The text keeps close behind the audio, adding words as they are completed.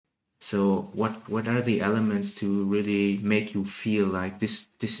So what are the elements to really make you feel like this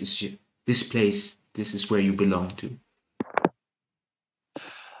place, this is where you belong to?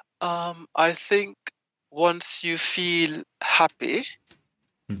 I think once you feel happy,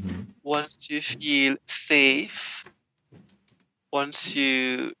 once you feel safe, once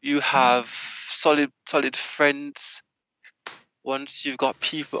you have solid friends, once you've got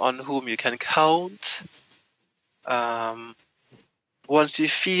people on whom you can count, once you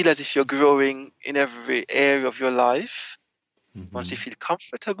feel as if you're growing in every area of your life, once you feel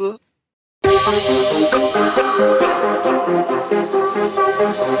comfortable.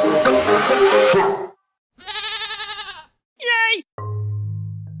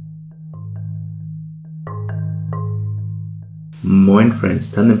 Moin friends,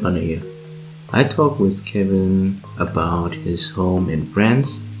 Tandempanne here. I talk with Kevin about his home in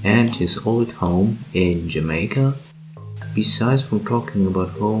France and his old home in Jamaica. Besides from talking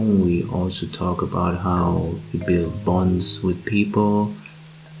about home, we also talk about how he build bonds with people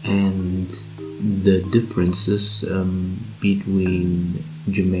and the differences between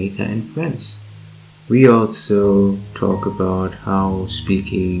Jamaica and France. We also talk about how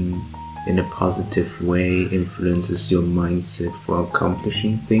speaking in a positive way influences your mindset for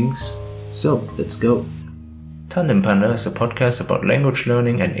accomplishing things. So, let's go. Tandempanne is a podcast about language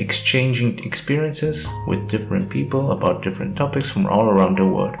learning and exchanging experiences with different people about different topics from all around the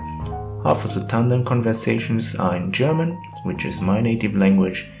world. Half of the tandem conversations are in German, which is my native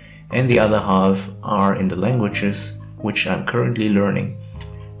language, and the other half are in the languages which I'm currently learning.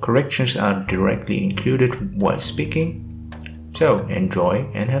 Corrections are directly included while speaking, so enjoy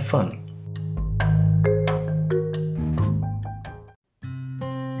and have fun.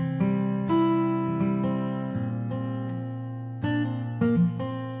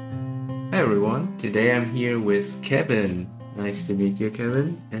 Hi everyone, today I'm here with Kevin. Nice to meet you,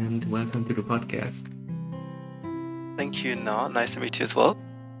 Kevin, and welcome to the podcast. Thank you, Na. Nice to meet you as well.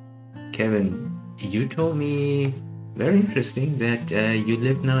 Kevin, you told me, very interesting, that you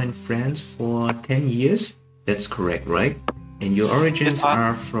live now in France for 10 years. That's correct, right? And your origins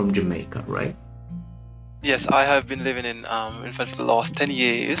are from Jamaica, right? Yes, I have been living in France for the last 10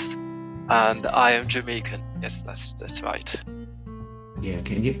 years, and I am Jamaican. Yes, that's right. Yeah,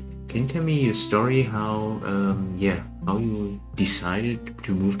 can you tell me your story, how you decided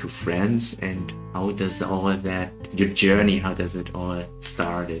to move to France, and how does all of that, your journey, how does it all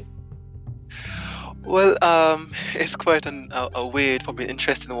started? Well, it's quite a weird, probably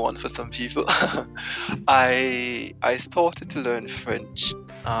interesting one for some people. I started to learn French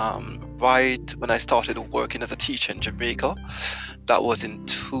right when I started working as a teacher in Jamaica. That was in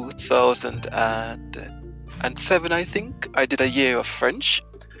 2007, I think. I did a year of French,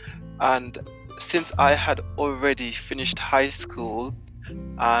 and since I had already finished high school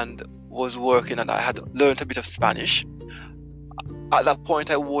and was working, and I had learned a bit of Spanish, at that point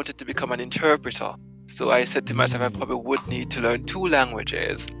I wanted to become an interpreter. So I said to myself, I probably would need to learn 2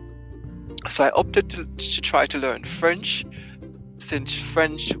 languages. So I opted to try to learn French, since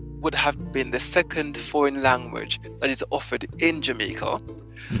French would have been the second foreign language that is offered in Jamaica.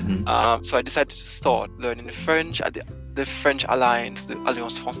 So I decided to start learning French at the French Alliance, the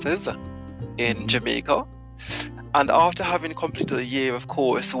Alliance Française in Jamaica. And after having completed a year, of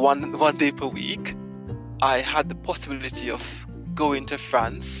course, one day per week, I had the possibility of going to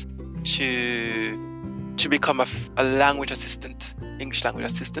France to become a language assistant, English language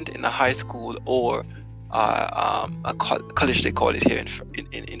assistant in a high school or a college, they call it here in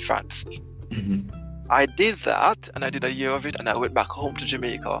France. I did that, and I did a year of it, and I went back home to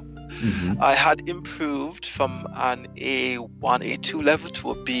Jamaica. I had improved from an A1, A2 level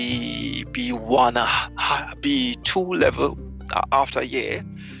to a B1, B2 level after a year.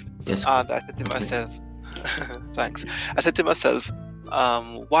 And I said to myself, thanks. I said to myself,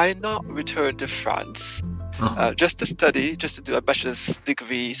 why not return to France just to study, just to do a bachelor's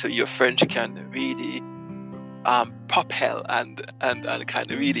degree, so your French can really propel and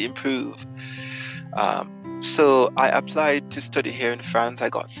kind of really improve. So I applied to study here in France. I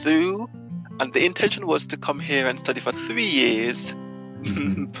got through, and the intention was to come here and study for 3 years.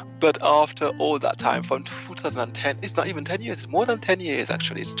 But after all that time, from 2010, it's not even 10 years, it's more than 10 years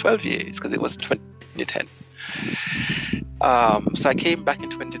actually, it's 12 years because it was 2010. So I came back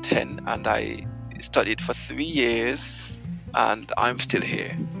in 2010 and I studied for 3 years, and I'm still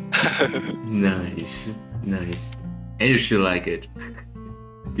here. Nice. And you still like it?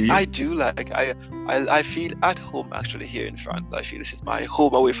 I do like. I feel at home actually here in France. I feel this is my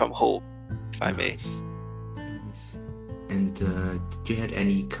home away from home, if I may. And did you had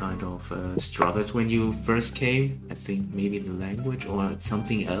any kind of struggles when you first came? I think maybe the language or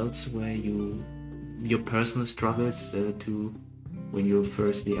something else where your personal struggles to when you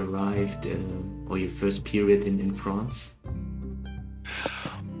firstly arrived or your first period in France?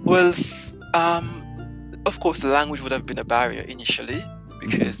 Well, of course, the language would have been a barrier initially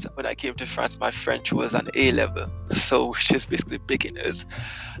because when I came to France, my French was an A level, so which is basically beginners,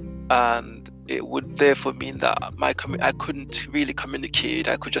 and it would therefore mean that I couldn't really communicate.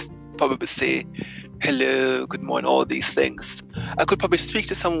 I could just probably say hello, good morning, all these things. I could probably speak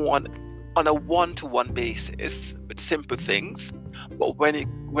to someone on a one-to-one basis with simple things, but when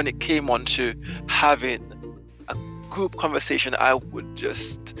it came on to having a group conversation, I would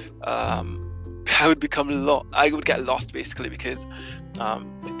just I would get lost basically because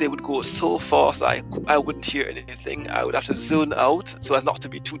they would go so fast I wouldn't hear anything. I would have to zone out so as not to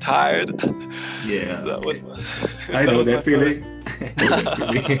be too tired. Yeah, I know that feeling.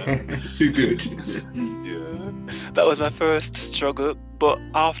 Too good. Yeah, that was my first struggle. But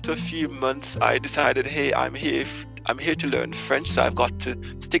after a few months, I decided, hey, I'm here to learn French, so I've got to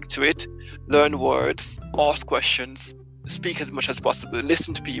stick to it, learn words, ask questions, speak as much as possible,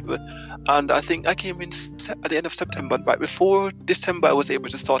 listen to people. And I think I came in at the end of September, but before December I was able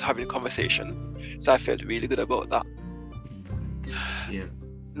to start having a conversation, so I felt really good about that. Yeah.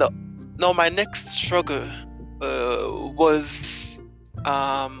 Now my next struggle was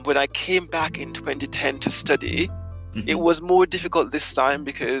when I came back in 2010 to study. It was more difficult this time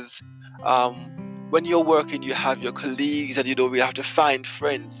because when you're working, you have your colleagues and you don't really have to find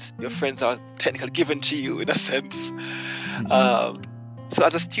friends. Your friends are technically given to you in a sense. So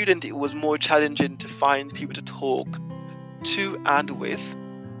as a student, it was more challenging to find people to talk to and with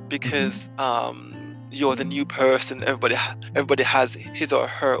because you're the new person. Everybody has his or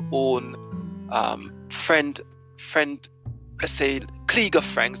her own friend, let's say clique of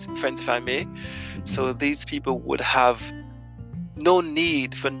friends if I may. So these people would have no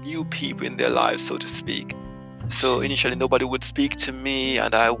need for new people in their lives, so to speak. So initially nobody would speak to me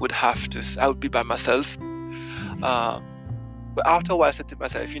and I would be by myself. But after a while I said to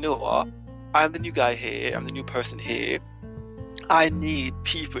myself, you know what, I'm the new guy here, I'm the new person here. I need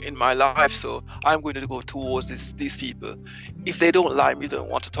people in my life, so I'm going to go towards these people. If they don't like me, they don't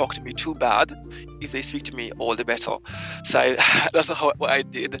want to talk to me, too bad. If they speak to me, all the better. So that's what I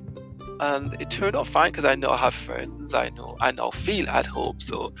did. And it turned out fine because I know I have friends. I now feel at home.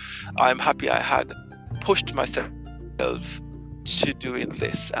 So I'm happy I had pushed myself to doing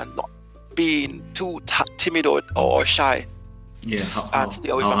this and not being too timid or shy. Yeah,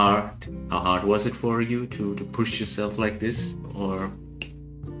 how hard was it for you to push yourself like this? Or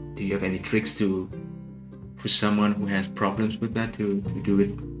do you have any tricks for someone who has problems with that to do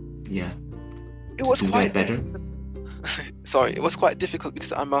it? Yeah, it was quite better. Sorry, it was quite difficult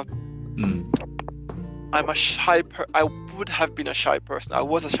because I'm a shy I would have been a shy person. I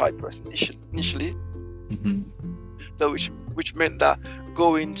was a shy person initially. So which meant that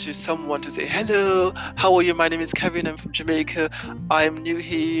going to someone to say, hello, how are you? My name is Kevin, I'm from Jamaica, I'm new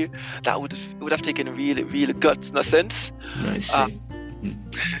here. That would have taken really, really guts in a sense. Nice.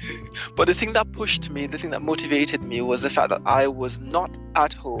 But the thing that pushed me, the thing that motivated me was the fact that I was not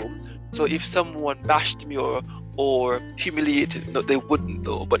at home. So if someone bashed me or humiliated me, no, they wouldn't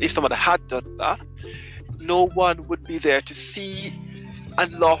though, but if someone had done that, no one would be there to see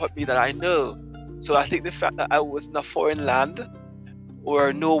and laugh at me that I know. So I think the fact that I was in a foreign land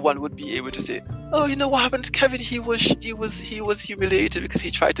where no one would be able to say, oh, you know what happened to Kevin? He was humiliated because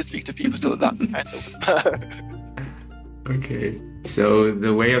he tried to speak to people. So that kind of was bad. Okay. So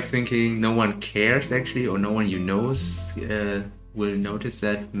the way of thinking, no one cares actually, or no one you know will notice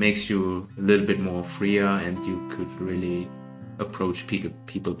that, makes you a little bit more freer, and you could really approach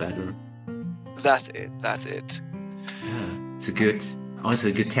people better. That's it. Yeah, it's also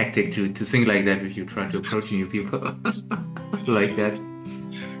a good tactic to think like that if you try to approach new people like that.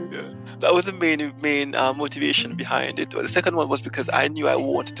 Yeah, that was the main motivation behind it. But the second one was because I knew I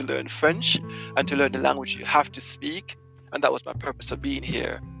wanted to learn French, and to learn the language you have to speak, and that was my purpose of being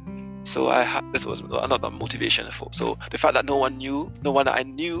here. So this was another motivation so the fact that no one I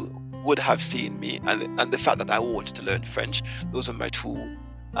knew would have seen me, and the fact that I wanted to learn French, those were my two.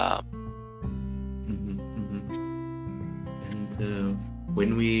 And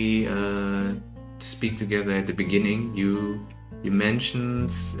when we speak together at the beginning, you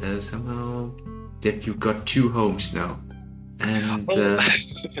mentioned somehow that you've got 2 homes now, and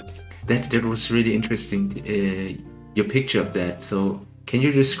that was really interesting. Your picture of that. So can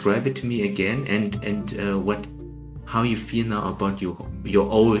you describe it to me again, and how you feel now about your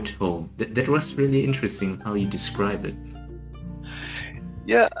old home? That was really interesting how you describe it.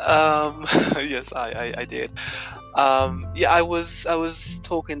 Yeah, yes, I did. Yeah, I was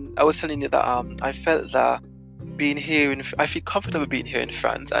telling you that I felt that I feel comfortable being here in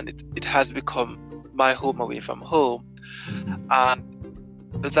France, and it has become my home away from home, and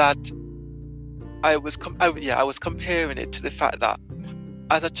that I was comparing it to the fact that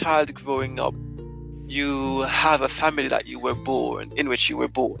as a child growing up, you have a family that you were born in, which you were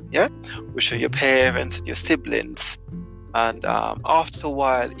born, yeah, which are your parents and your siblings, and after a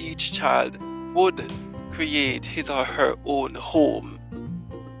while, each child would create his or her own home,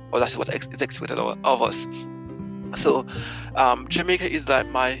 or that's what is expected of us. So, Jamaica is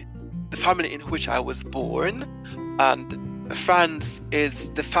like the family in which I was born, and France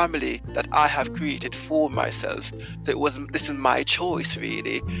is the family that I have created for myself. So this is my choice,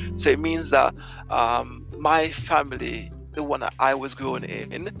 really. So it means that my family, the one that I was grown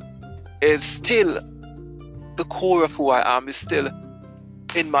in, is still the core of who I am, is still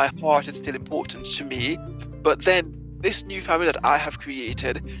in my heart, is still important to me. But then this new family that I have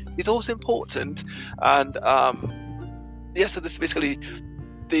created is also important. And so this is basically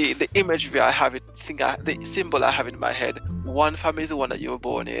the imagery I have, the symbol I have in my head. One family is the one that you were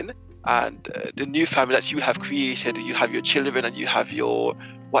born in, and the new family that you have created, you have your children and you have your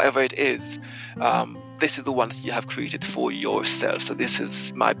whatever it is. This is the one that you have created for yourself. So this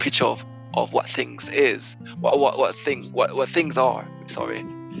is my picture of what things is, what things are. Sorry.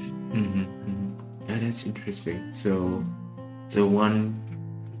 Yeah, that's interesting. So one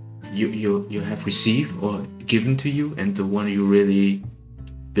you have received or given to you, and the one you really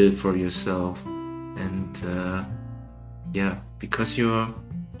build for yourself. And because you're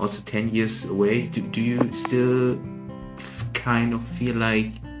also 10 years away, do you still kind of feel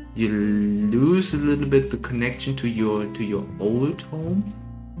like you lose a little bit the connection to your old home,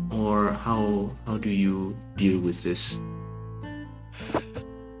 or how do you deal with this?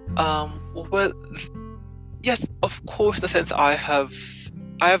 Well, yes, of course, in a sense, I have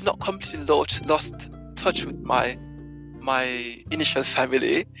not completely lost touch with my initial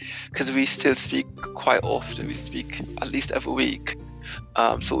family, because we still speak quite often. We speak at least every week,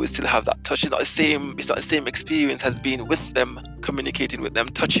 so we still have that touch. It's not the same experience as being with them, communicating with them,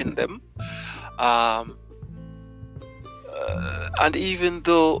 touching them. And even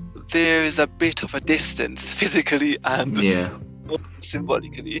though there is a bit of a distance physically and also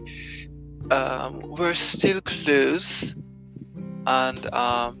symbolically, we're still close. And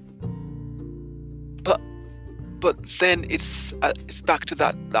but then it's back to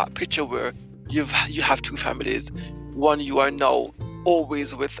that picture where you have two families, one you are now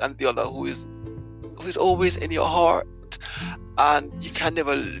always with, and the other who is always in your heart, and you can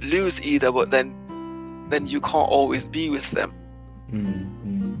never lose either, but then you can't always be with them.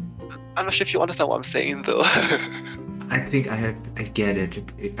 I'm not sure if you understand what I'm saying, though. I think I get it.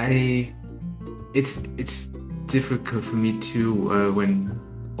 It's difficult for me to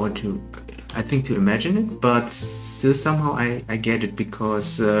imagine it, but still somehow I get it,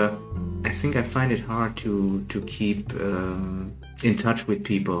 because I think I find it hard to keep in touch with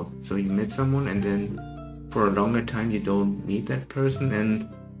people. So you met someone, and then for a longer time you don't meet that person, and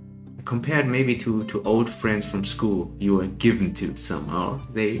compared maybe to old friends from school you are given to somehow,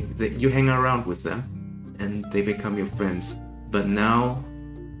 they you hang around with them and they become your friends. But now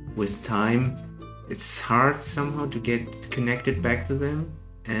with time it's hard somehow to get connected back to them,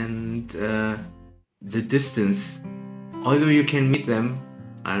 and the distance, although you can meet them,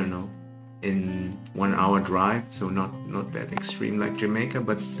 I don't know, in 1 hour drive, so not that extreme like Jamaica,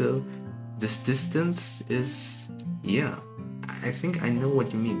 but still this distance is, I think I know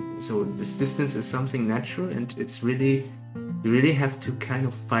what you mean. So this distance is something natural, and it's really, you really have to kind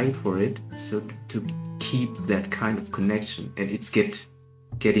of fight for it, so to keep that kind of connection, and it's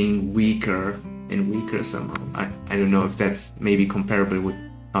getting weaker and weaker somehow. I don't know if that's maybe comparable with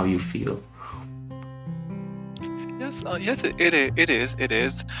how you feel. Yes, it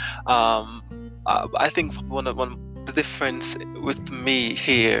is. I think one the difference with me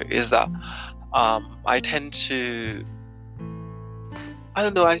here is that I tend to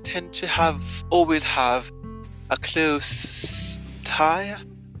always have a close tie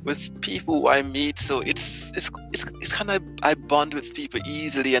with people who I meet. So it's kind of, I bond with people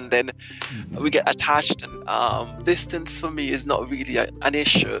easily, and then we get attached, and distance for me is not really an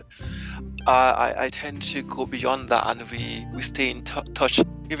issue. I tend to go beyond that, and we stay in touch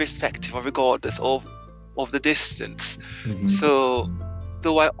irrespective or regardless of the distance. So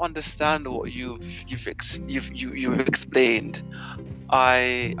though I understand what you've explained,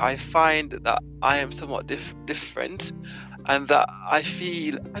 I find that I am somewhat different, and that I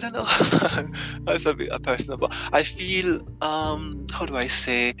feel, I don't know, that's a bit personal, but I feel, how do I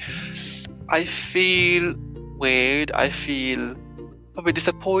say, I feel weird, I feel probably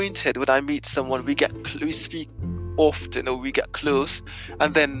disappointed when I meet someone, we speak often, or we get close,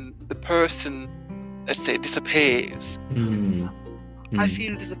 and then the person, let's say, disappears. I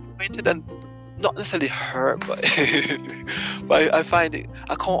feel disappointed and not necessarily hurt, but but I find it,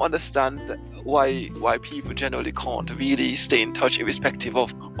 I can't understand why people generally can't really stay in touch irrespective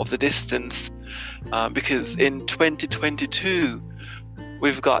of the distance, because in 2022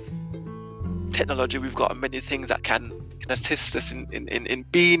 we've got technology, we've got many things that can assist us in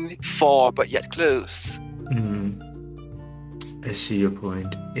being far but yet close. I see your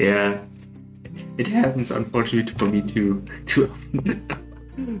point. Yeah, it happens unfortunately for me too often.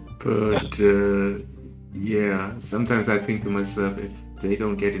 But yeah, sometimes I think to myself, if they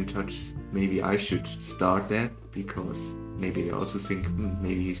don't get in touch, maybe I should start that, because maybe they also think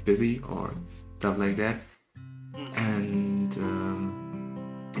maybe he's busy or stuff like that. And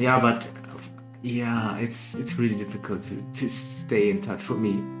yeah, but yeah, it's really difficult to stay in touch for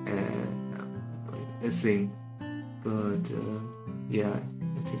me, I think. But yeah,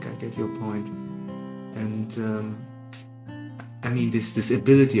 I think I get your point. And I mean, this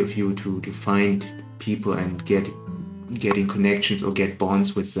ability of you to find people and getting connections or get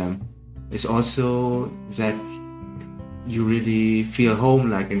bonds with them is also that you really feel home,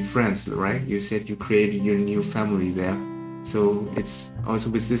 like in France, right? You said you created your new family there, so it's also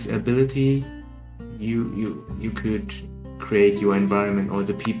with this ability you could create your environment, or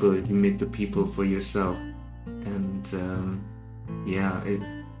the people, you meet the people for yourself. And yeah,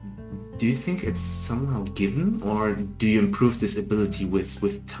 do you think it's somehow given, or do you improve this ability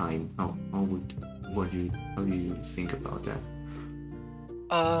with time? How do you think about that?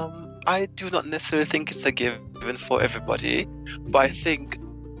 I do not necessarily think it's a given for everybody, but I think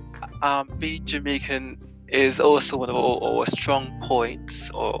being Jamaican is also one of our strong points,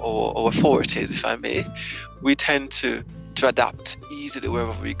 or authorities, if I may. We tend to adapt easily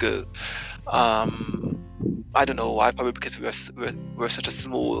wherever we go. I don't know why, probably because we're such a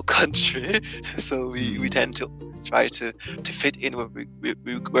small country, so we tend to always try to fit in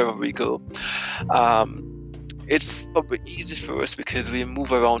wherever we go. It's probably easy for us because we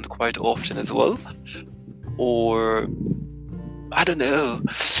move around quite often as well, or I don't know.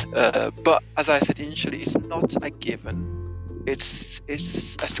 But as I said initially, it's not a given. It's a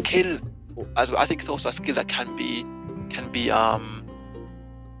skill. I think it's also a skill that can be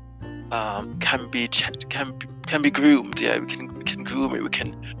groomed. Yeah, we can groom it.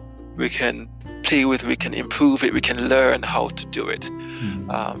 We can play with it. We can improve it. We can learn how to do it.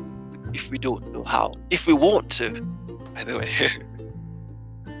 If we don't know how, if we want to, by the way.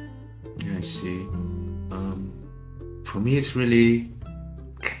 I see. For me, it's really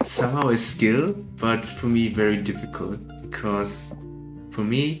somehow a skill, but for me very difficult, because for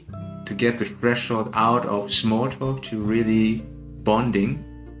me to get the threshold out of small talk to really bonding,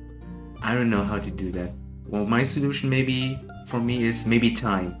 I don't know how to do that. Well, my solution maybe for me is maybe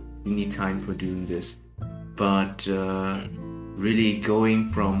time. You need time for doing this, but really going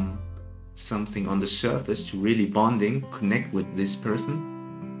from something on the surface to really bonding, connect with this person,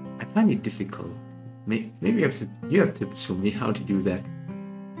 I find it difficult. Maybe you have tips for me how to do that.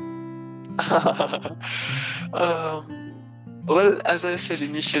 Well, as I said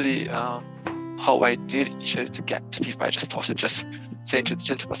initially, how I did initially to get to people, I just started just saying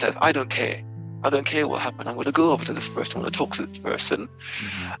to myself, I don't care what happened. I'm going to go over to this person. I'm going to talk to this person,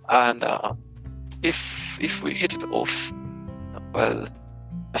 and if we hit it off, well,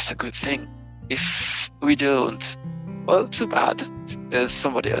 that's a good thing. If we don't, well, too bad. There's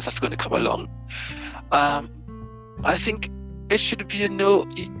somebody else that's going to come along. I think it should be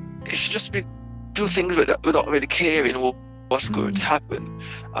it should just be do things without really caring what's going to happen.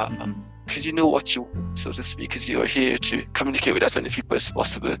 Because you know what you want, so to speak, because you're here to communicate with as many people as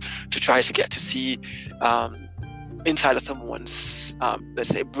possible, to try to get to see inside of someone's, let's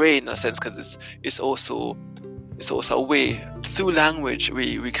say, brain in a sense, because it's also a way, through language,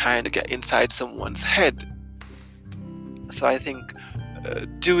 we kind of get inside someone's head. So I think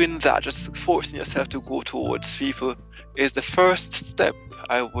doing that, just forcing yourself to go towards people, is the first step,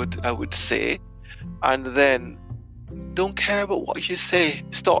 I would say. And then don't care about what you say.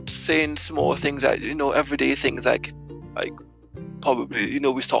 Stop saying small things, like, everyday things, like probably,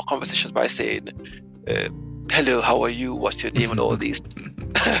 we start conversations by saying, hello, how are you, what's your name, and all these things.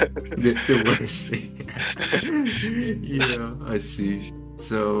 the worst thing. Yeah, I see.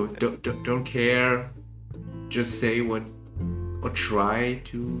 So don't care, just say what, or try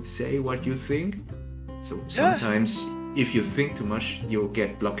to say what you think. So sometimes if you think too much, you'll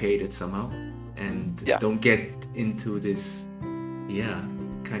get blockaded somehow, and Yeah. don't get into this,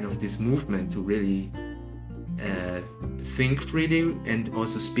 kind of this movement to really think freely and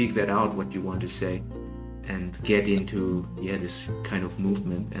also speak that out what you want to say, and get into this kind of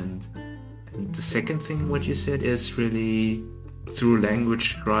movement. And the second thing what you said is really through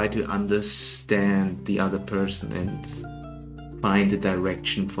language try to understand the other person and find the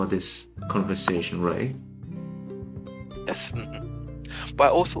direction for this conversation, right? Yes. But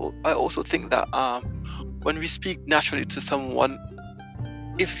I also think that when we speak naturally to someone,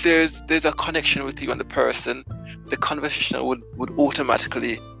 if there's a connection with you and the person, the conversation would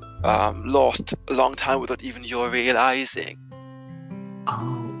automatically last a long time without even you realizing.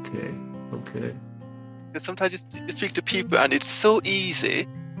 Oh, okay. Because sometimes you speak to people and it's so easy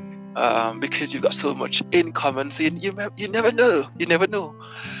because you've got so much in common, so you never know.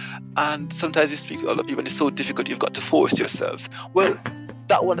 And sometimes you speak to other people and it's so difficult, you've got to force yourselves. Well,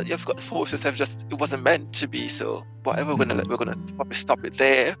 that one that you've got to force yourself, it wasn't meant to be, so whatever, we're gonna probably stop it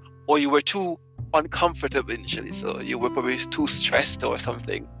there. Or you were too uncomfortable initially, so you were probably too stressed or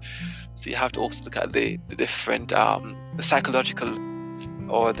something. So you have to also look at the different the psychological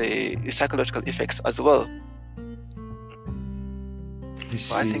effects as well.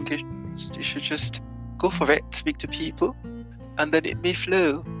 But I think you should just go for it, speak to people, and then it may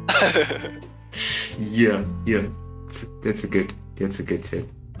flow. Yeah. That's a good tip.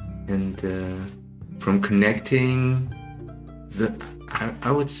 And from connecting,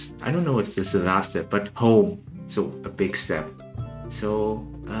 I don't know if this is the last step, but home. So a big step. So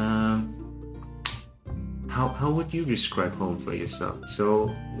how would you describe home for yourself?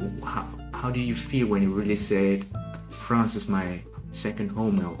 So how do you feel when you really say France is my second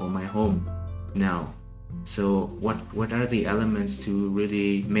home now, or my home now? So what are the elements to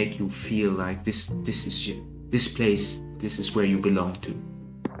really make you feel like this place, this is where you belong to?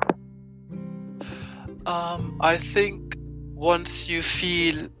 I think once you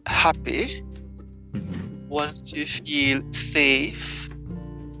feel happy, once you feel safe,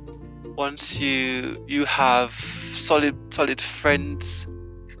 once you have solid friends,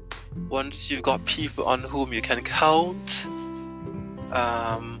 once you've got people on whom you can count,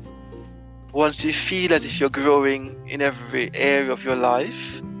 once you feel as if you're growing in every area of your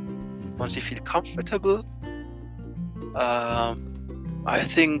life, once you feel comfortable, I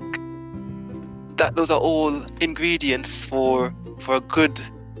think that those are all ingredients for a good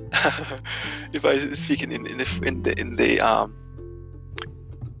if I speak in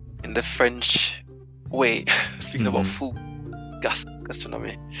the French way, speaking about food,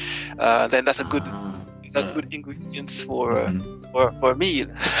 gastronomy, then that's a good ingredients for a meal,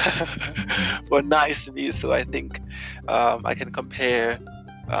 for a nice meal. So I think I can compare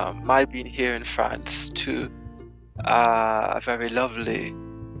my being here in France to a very lovely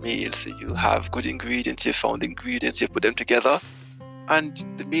meal. So you have good ingredients, you found ingredients, you put them together, and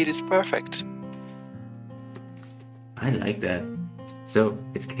the meal is perfect. I like that. So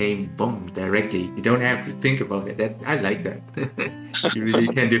it came boom directly. You don't have to think about it. I like that. You really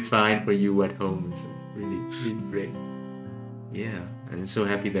can define for you what home is. Really, really great. Yeah, and I'm so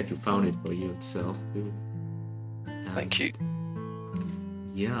happy that you found it for yourself too. Thank you.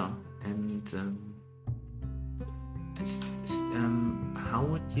 Yeah, and how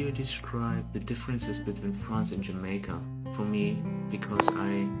would you describe the differences between France and Jamaica? For me, because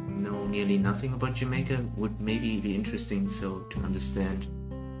I know nearly nothing about Jamaica, would maybe be interesting to understand,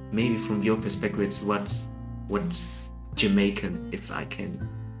 maybe from your perspective, what's Jamaican, if I can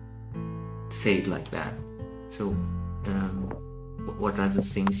say it like that. So, what are the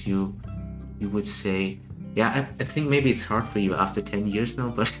things you would say? Yeah, I think maybe it's hard for you after 10 years now,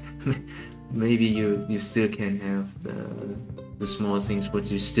 but maybe you still can have the small things, what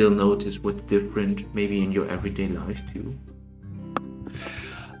you still notice, what's different, maybe in your everyday life too.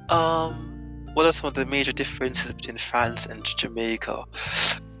 What are some of the major differences between France and Jamaica?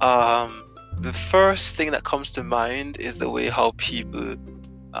 The first thing that comes to mind is the way how people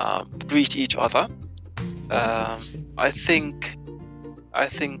greet each other. I think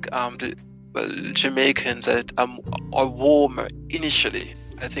Jamaicans are warmer initially.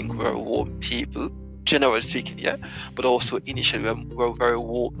 I think we're warm people, generally speaking, yeah. But also initially, we're very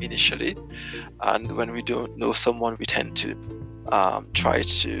warm initially, and when we don't know someone, we tend to try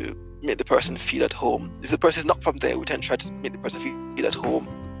to make the person feel at home. If the person is not from there, we tend to try to make the person feel at home,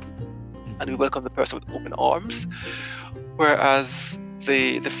 and we welcome the person with open arms. Whereas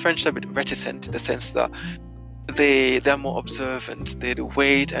the French are a bit reticent in the sense that they're more observant. They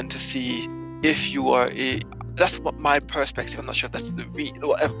wait and to see if you are that's what my perspective. I'm not sure if that's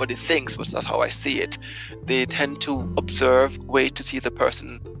what everybody thinks, but that's how I see it. They tend to observe, wait to see if the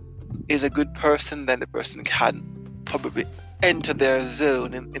person is a good person, then the person can probably enter their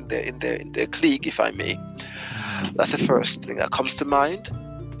zone in their clique, if I may. That's the first thing that comes to mind.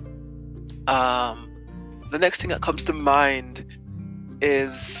 The next thing that comes to mind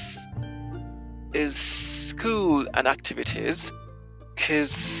is school and activities,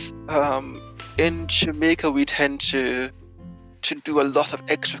 because in Jamaica we tend to do a lot of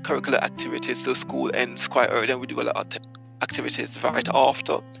extracurricular activities. So school ends quite early and we do a lot of activities right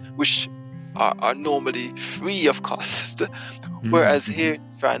after, which are normally free of cost. Whereas here in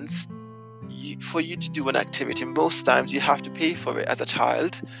France, for you to do an activity, most times you have to pay for it as a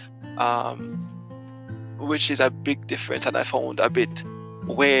child, which is a big difference, and I found a bit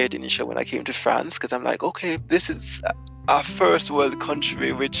weird initially when I came to France, because I'm like, okay, this is a first world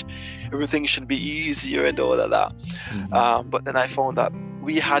country, which everything should be easier and all of that. But then I found that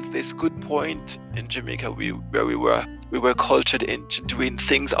we had this good point in Jamaica where we were cultured into doing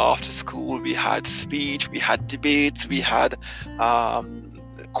things after school. We had speech, we had debates, we had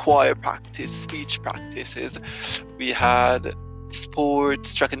choir practice, speech practices, we had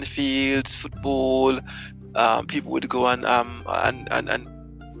sports, track and field, football. People would go and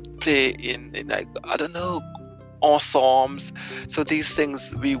play in like, I don't know, ensembles. So these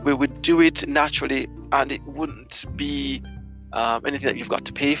things we would do it naturally, and it wouldn't be anything that you've got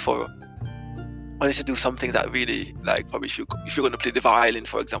to pay for. Unless you do something that really, like, probably if you're going to play the violin,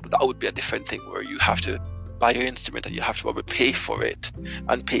 for example, that would be a different thing where you have to buy your instrument and you have to probably pay for it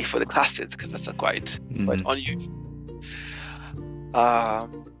and pay for the classes, because that's quite unusual.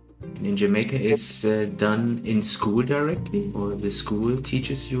 In Jamaica, it's done in school directly, or the school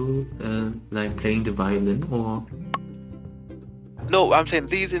teaches you like playing the violin, or? No, I'm saying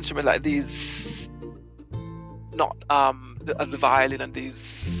these instruments, like these, not the violin and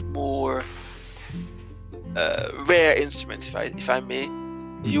these more rare instruments, if I may.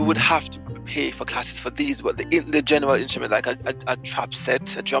 You would have to pay for classes for these, but the general instrument, like a trap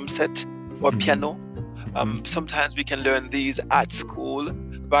set, a drum set, or piano. Sometimes we can learn these at school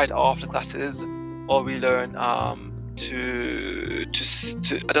right after classes, or we learn to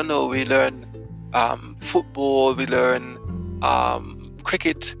I don't know, we learn football, we learn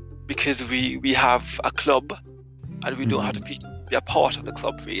cricket, because we have a club and we don't have to be a part of the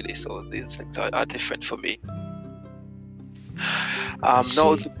club really. So these things are different for me.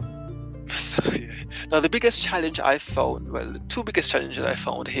 Now the biggest challenge I found, well, the two biggest challenges I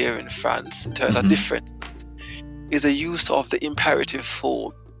found here in France in terms of differences, is the use of the imperative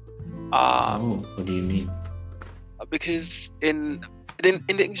form. What do you mean? Because in the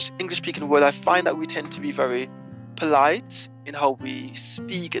English-speaking world, I find that we tend to be very polite in how we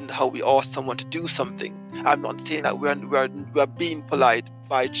speak and how we ask someone to do something. I'm not saying that we're being polite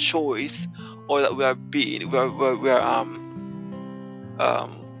by choice, or that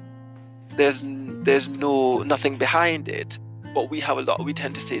there's nothing behind it, but we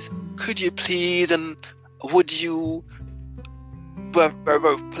tend to say, could you please, and would you. We're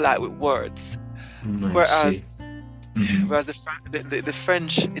very polite with words. Whereas the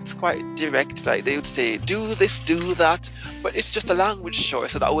French, it's quite direct. Like, they would say, do this, do that, but it's just a language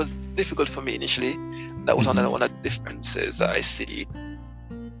choice. So that was difficult for me initially. That was one of the differences that I see.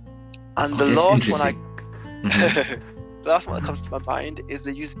 And the last one the last one that comes to my mind is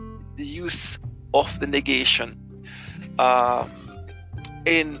the use of the negation.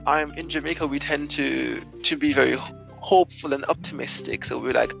 In Jamaica, we tend to be very hopeful and optimistic. So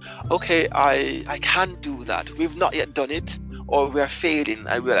we're like, okay, I can do that. We've not yet done it, or we're failing,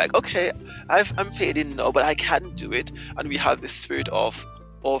 and we're like, okay, I'm failing now, but I can do it. And we have this spirit of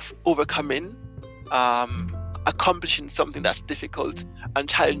overcoming, accomplishing something that's difficult and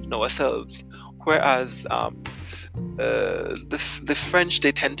challenging ourselves. Whereas the French,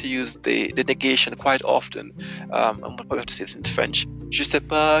 they tend to use the negation quite often. I'm probably have to say this in French. Je sais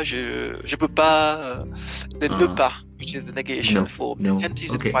pas, je peux pas. The ne pas, which is the negation form. They tend to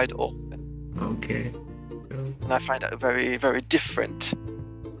use it quite often. Okay. And I find that very, very different.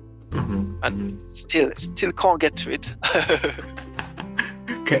 And still can't get to it.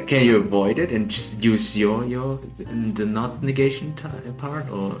 Can you avoid it and just use the not negation part,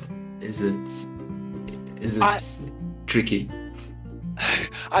 or is it tricky?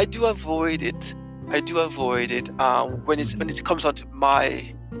 I do avoid it. When it comes onto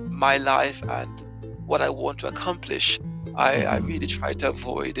my life and what I want to accomplish. I really try to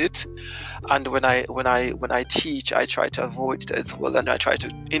avoid it. And when I teach, I try to avoid it as well, and I try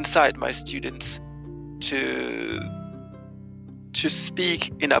to incite my students to to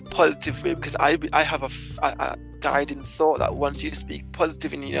speak in a positive way, because I have a guiding thought that once you speak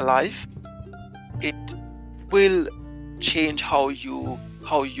positive in your life, it will change how you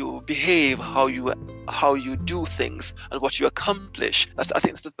behave, how you do things, and what you accomplish. I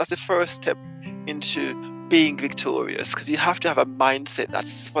think that's the first step into being victorious, because you have to have a mindset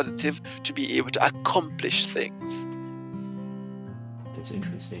that's positive to be able to accomplish things. That's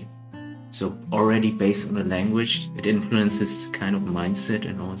interesting. So already based on the language, it influences kind of mindset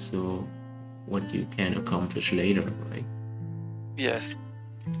and also what you can accomplish later, right? Yes.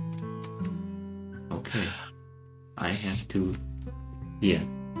 Okay. I have to,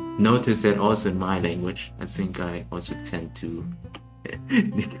 notice that also in my language. I think I also tend to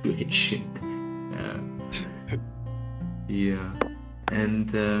negotiation.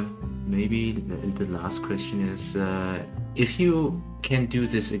 And maybe the last question is, if you can do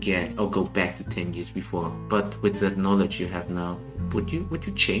this again or go back to 10 years before, but with that knowledge you have now, would you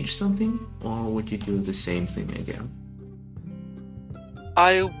change something, or would you do the same thing again?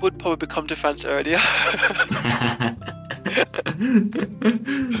 I would probably come to France earlier.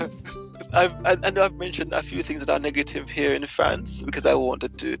 I know I've mentioned a few things that are negative here in France, because I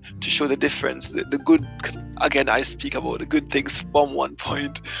wanted to show the difference, the good, because again I speak about the good things from one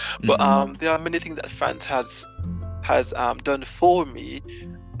point, but there are many things that France has done for me.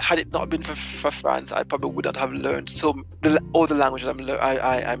 Had it not been for France, I probably would not have learned all the languages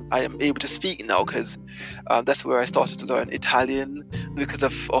I am able to speak now, because that's where I started to learn Italian. Because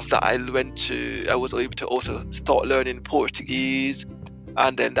of that, I was able to also start learning Portuguese,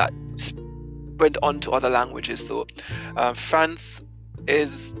 and then that went on to other languages. So France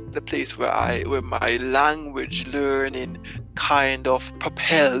is the place where my language learning kind of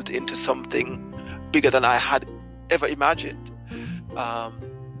propelled into something bigger than I had ever imagined.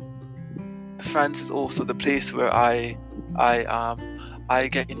 France is also the place where I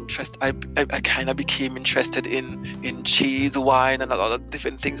get interested. I kind of became interested in cheese, wine, and a lot of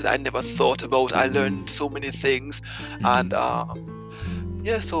different things that I never thought about. I learned so many things, and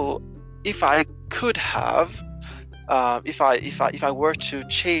so if I could have, if I were to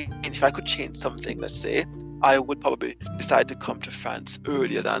change, if I could change something, let's say, I would probably decide to come to France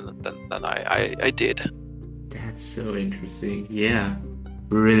earlier than I did. That's so interesting. Yeah,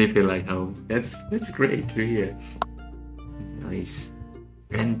 really feel like home. That's great to hear. Nice.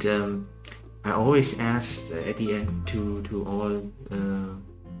 And I always ask at the end to all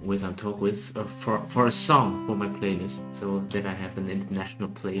with I talk with for a song for my playlist, so that I have an international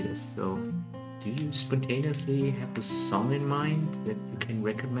playlist. So, do you spontaneously have a song in mind that you can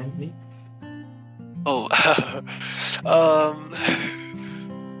recommend me? Oh,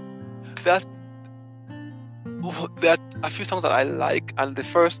 there are a few songs that I like, and the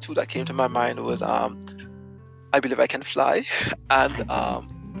first two that came to my mind was I Believe I Can Fly, and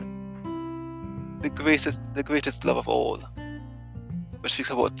the greatest love of all, which speaks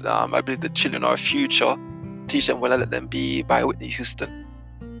about I believe the children are our future, teach them well and let them be, by Whitney Houston.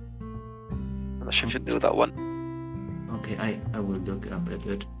 I'm not sure if you know that one. Okay, I will look up at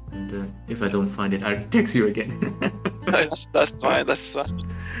it, and if I don't find it, I'll text you again. That's fine.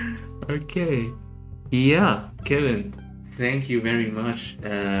 Okay. Yeah, Kevin, thank you very much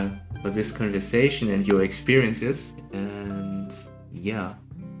for this conversation and your experiences. And yeah,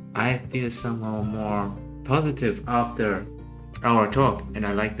 I feel somehow more positive after our talk, and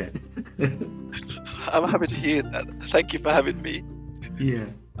I like that. I'm happy to hear that. Thank you for having me. Yeah,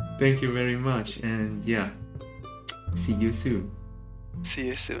 thank you very much. And yeah, see you soon. See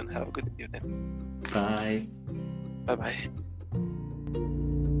you soon. Have a good evening. Bye. Bye-bye.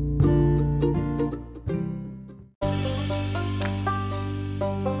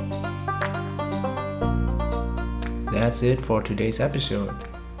 That's it for today's episode.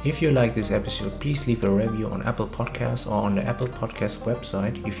 If you like this episode, please leave a review on Apple Podcasts or on the Apple Podcast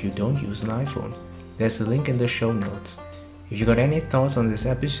website if you don't use an iPhone. There's a link in the show notes. If you got any thoughts on this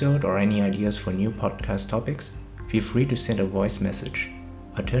episode or any ideas for new podcast topics, feel free to send a voice message.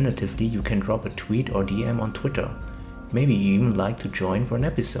 Alternatively, you can drop a tweet or DM on Twitter. Maybe you even like to join for an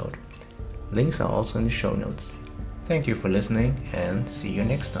episode. Links are also in the show notes. Thank you for listening, and see you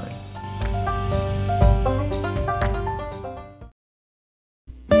next time.